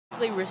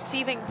basically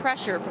receiving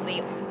pressure from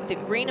the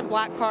green and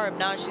black car of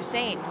Naj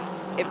Hussein.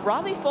 If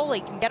Robbie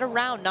Foley can get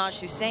around Naj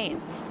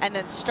Hussein and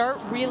then start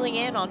reeling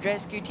in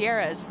Andres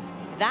Gutierrez,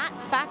 that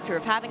factor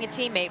of having a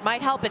teammate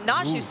might help. And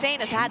Naj Hussein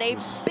has had a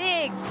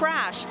big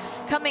crash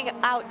coming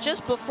out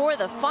just before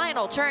the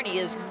final turn. He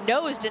is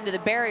nosed into the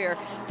barrier.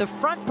 The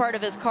front part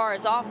of his car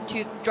is off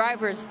to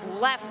driver's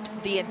left.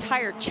 The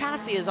entire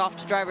chassis is off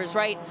to driver's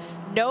right.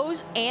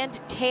 Nose and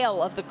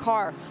tail of the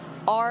car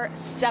are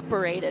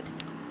separated.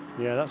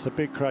 Yeah, that's a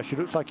big crash. It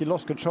looks like he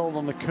lost control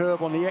on the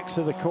curb on the exit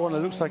of the corner.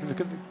 It looks like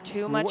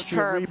too much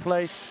curb.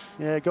 Replay.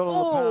 Yeah, got on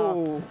the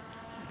power.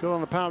 Got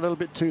on the power a little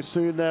bit too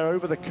soon there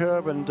over the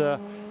curb, and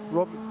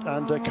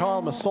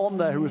Kyle Masson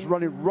there, who was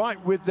running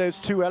right with those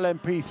two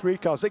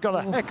LMP3 cars. They got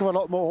a heck of a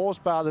lot more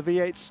horsepower, the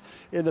V8s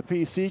in the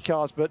PC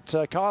cars,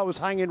 but Kyle was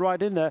hanging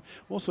right in there.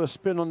 Also a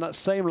spin on that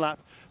same lap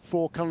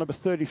for car number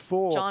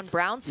 34. John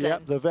Brownson.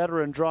 Yep, the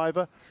veteran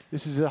driver.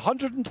 This is a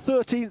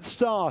 113th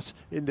start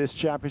in this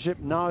championship.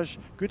 Naj,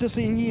 good to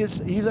see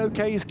he's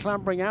okay. He's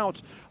clambering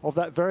out of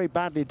that very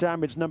badly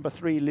damaged number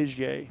 3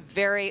 Ligier.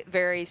 Very,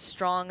 very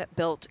strong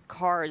built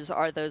cars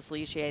are those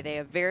Ligier. They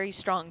have very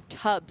strong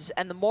tubs,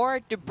 and the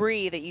more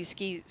debris that you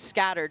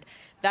scattered,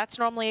 that's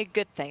normally a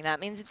good thing. That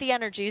means that the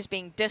energy is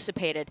being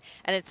dissipated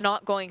and it's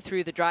not going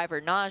through the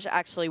driver. Naj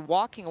actually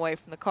walking away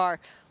from the car,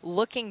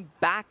 looking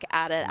back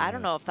at it. I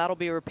don't know if that'll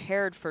be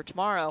repaired for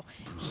tomorrow.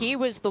 He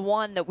was the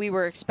one that we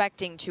were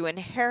expecting to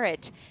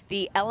inherit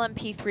the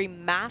LMP3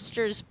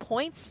 Masters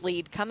points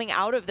lead coming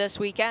out of this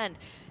weekend.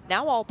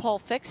 Now all Paul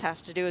Fix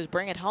has to do is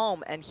bring it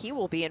home, and he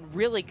will be in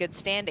really good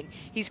standing.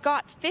 He's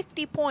got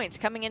 50 points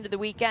coming into the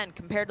weekend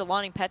compared to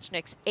Lonnie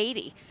Pechnik's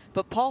 80,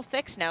 but Paul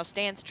Fix now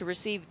stands to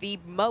receive the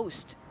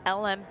most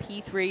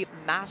LMP3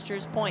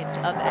 Masters points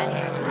of any.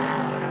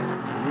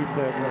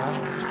 Replay of what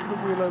happened. Just put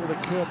the wheel over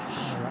the curb.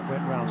 Oh, that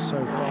went round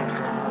so fast,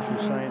 like Naj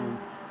Hussein.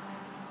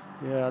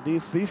 Yeah,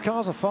 these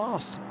cars are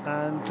fast,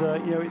 and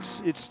you know,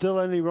 it's still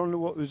only running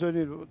what was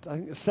only, I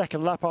think, the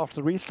second lap after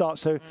the restart.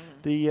 So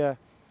the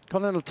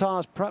Continental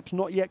tires perhaps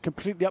not yet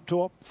completely up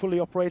to fully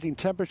operating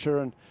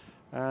temperature,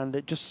 and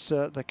it just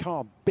the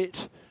car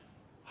bit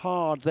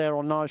hard there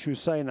on Naj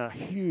Hussein. A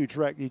huge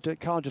wreck. The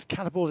car just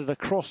catapulted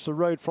across the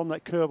road from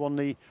that curb on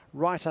the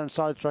right-hand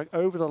side of the track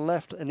over the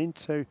left and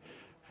into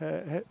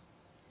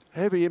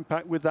heavy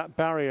impact with that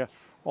barrier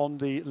on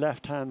the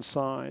left-hand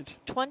side.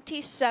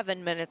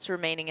 27 minutes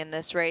remaining in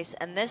this race,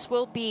 and this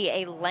will be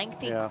a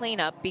lengthy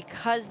cleanup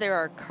because there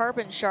are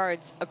carbon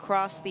shards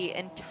across the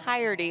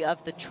entirety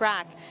of the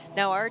track.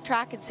 Now, our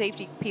track and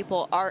safety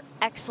people are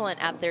excellent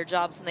at their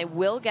jobs, and they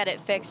will get it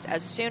fixed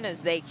as soon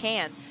as they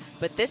can,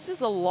 but this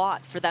is a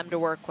lot for them to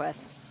work with.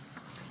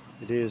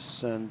 It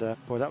is, and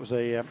boy, that was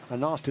a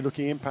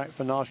nasty-looking impact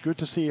for Naj. Good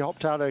to see he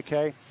hopped out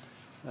okay.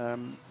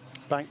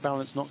 Bank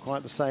balance not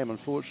quite the same,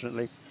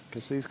 unfortunately,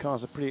 because these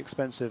cars are pretty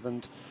expensive,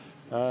 and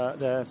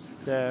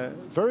they're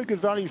very good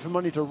value for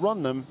money to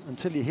run them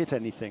until you hit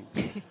anything.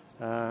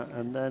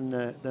 And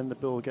then the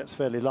bill gets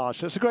fairly large.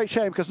 So it's a great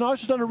shame, because Naj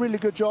has done a really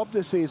good job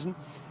this season.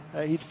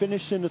 He'd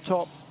finished in the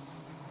top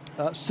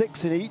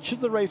 6 in each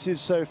of the races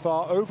so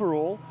far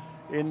overall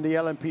in the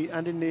LMP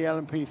and in the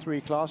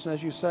LMP3 class, and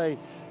as you say,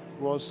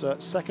 was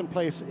second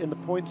place in the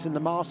points in the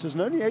Masters,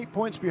 and only 8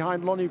 points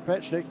behind Lonnie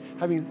Pechnik,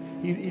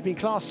 he'd been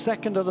classed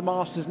second of the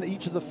Masters in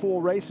each of the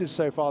 4 races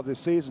so far this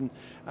season.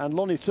 And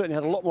Lonnie certainly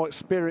had a lot more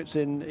experience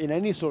in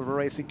any sort of a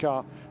racing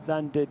car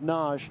than did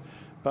Naj,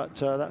 but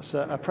that's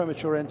a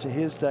premature end to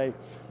his day.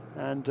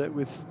 And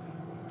with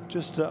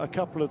just a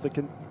couple of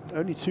the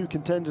only 2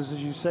 contenders,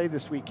 as you say,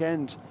 this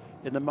weekend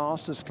in the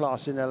Masters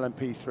class in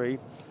LMP3,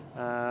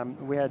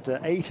 we had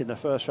 8 in the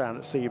first round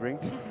at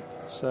Sebring.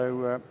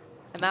 So.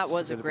 And that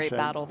was a great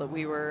battle that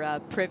we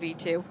were privy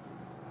to.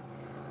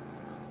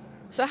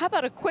 So how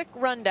about a quick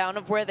rundown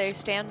of where they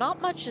stand?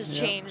 Not much has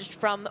changed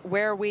from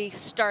where we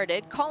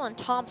started. Colin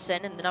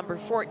Thompson in the number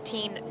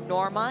 14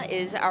 Norma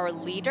is our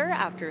leader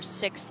after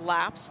 6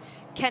 laps.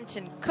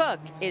 Kenton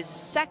Cook is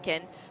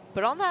second.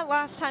 But on that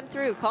last time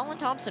through, Colin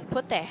Thompson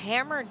put the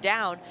hammer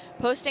down,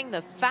 posting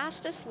the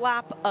fastest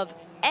lap of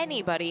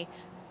anybody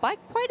by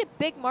quite a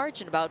big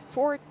margin, about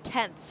 4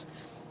 tenths.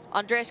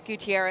 Andres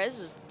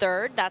Gutierrez is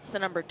third. That's the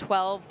number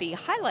 12, the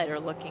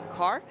highlighter-looking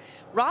car.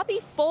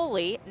 Robbie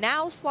Foley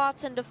now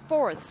slots into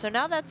 4th. So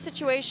now that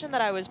situation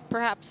that I was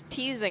perhaps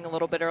teasing a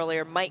little bit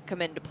earlier might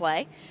come into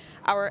play.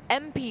 Our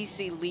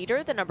MPC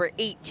leader, the number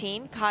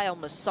 18, Kyle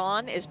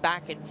Masson, is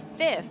back in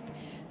 5th.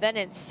 Then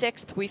in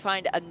 6th, we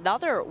find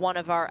another one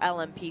of our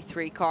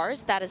LMP3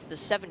 cars. That is the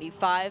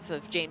 75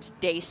 of James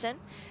Dayson.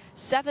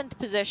 7th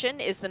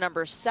position is the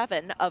number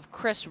 7 of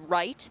Chris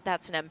Wright.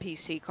 That's an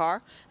MPC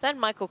car. Then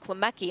Michael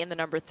Klemecki in the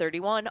number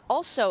 31,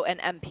 also an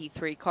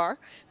MP3 car.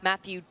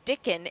 Matthew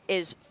Dicken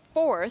is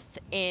 4th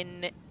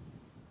in,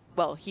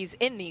 well, he's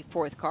in the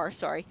 4th car,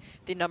 sorry,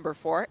 the number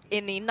 4,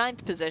 in the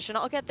 9th position.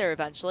 I'll get there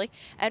eventually.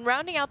 And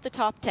rounding out the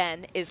top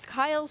 10 is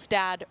Kyle's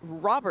dad,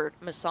 Robert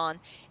Masson,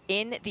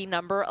 in the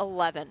number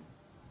 11.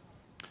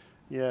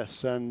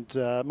 Yes, and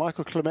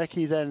Michael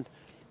Klemecki then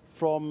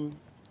from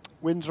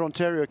Windsor,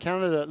 Ontario,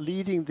 Canada,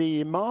 leading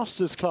the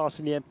Masters class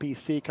in the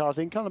NPC cars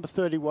in car number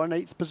 31,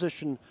 8th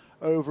position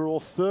overall,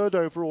 3rd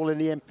overall in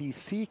the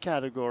NPC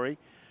category.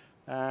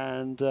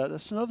 And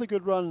that's another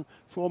good run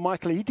for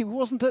Michael. He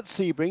wasn't at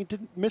Sebring,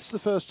 didn't miss the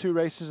first 2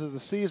 races of the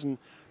season,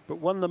 but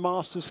won the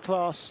Masters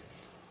class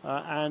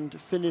and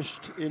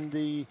finished in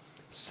the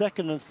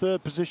 2nd and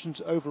 3rd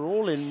positions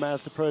overall in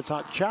Mazda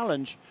Prototype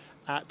Challenge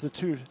at the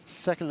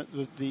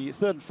the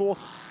 3rd and 4th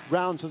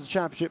rounds of the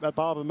championship at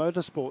Barber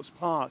Motorsports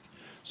Park.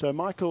 So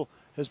Michael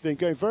has been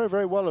going very,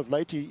 very well of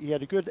late. He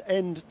had a good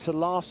end to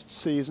last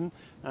season,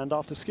 and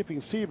after skipping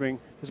Sebring,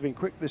 has been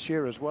quick this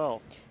year as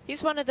well.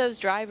 He's one of those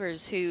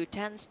drivers who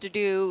tends to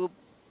do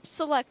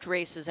select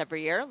races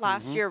every year.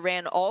 Last year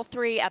ran all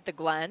 3 at the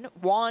Glen,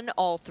 won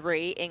all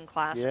 3 in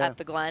class at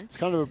the Glen. It's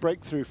kind of a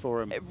breakthrough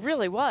for him. It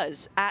really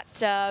was. At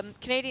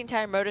Canadian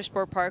Tire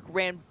Motorsport Park,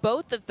 ran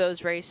both of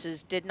those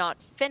races, did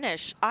not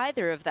finish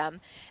either of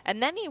them.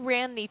 And then he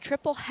ran the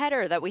triple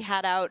header that we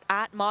had out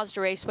at Mazda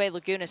Raceway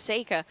Laguna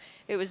Seca.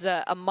 It was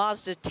a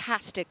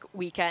Mazda-tastic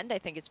weekend, I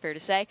think it's fair to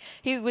say.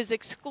 He was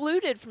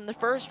excluded from the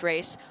first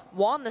race,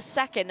 won the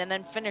second, and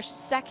then finished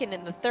 2nd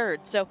in the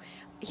 3rd. So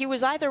he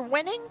was either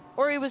winning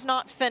or he was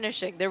not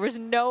finishing. There was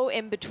no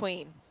in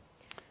between.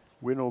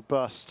 Win or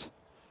bust.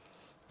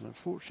 And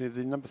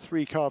unfortunately, the number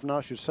 3 car of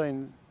Nash was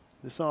saying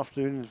this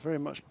afternoon is very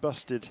much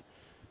busted.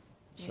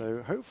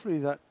 So hopefully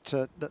that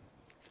that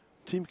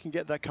team can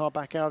get that car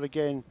back out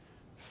again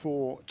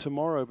for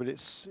tomorrow. But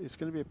it's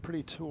going to be a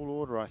pretty tall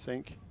order, I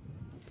think.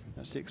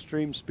 That's the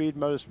Extreme Speed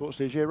Motorsports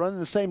Ligier, running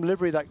the same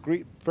livery, that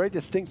very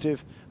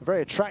distinctive,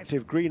 very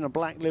attractive green and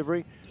black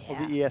livery of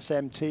the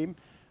ESM team.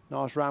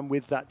 Naj ran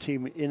with that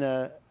team in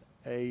a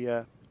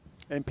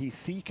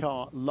NPC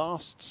car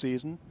last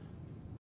season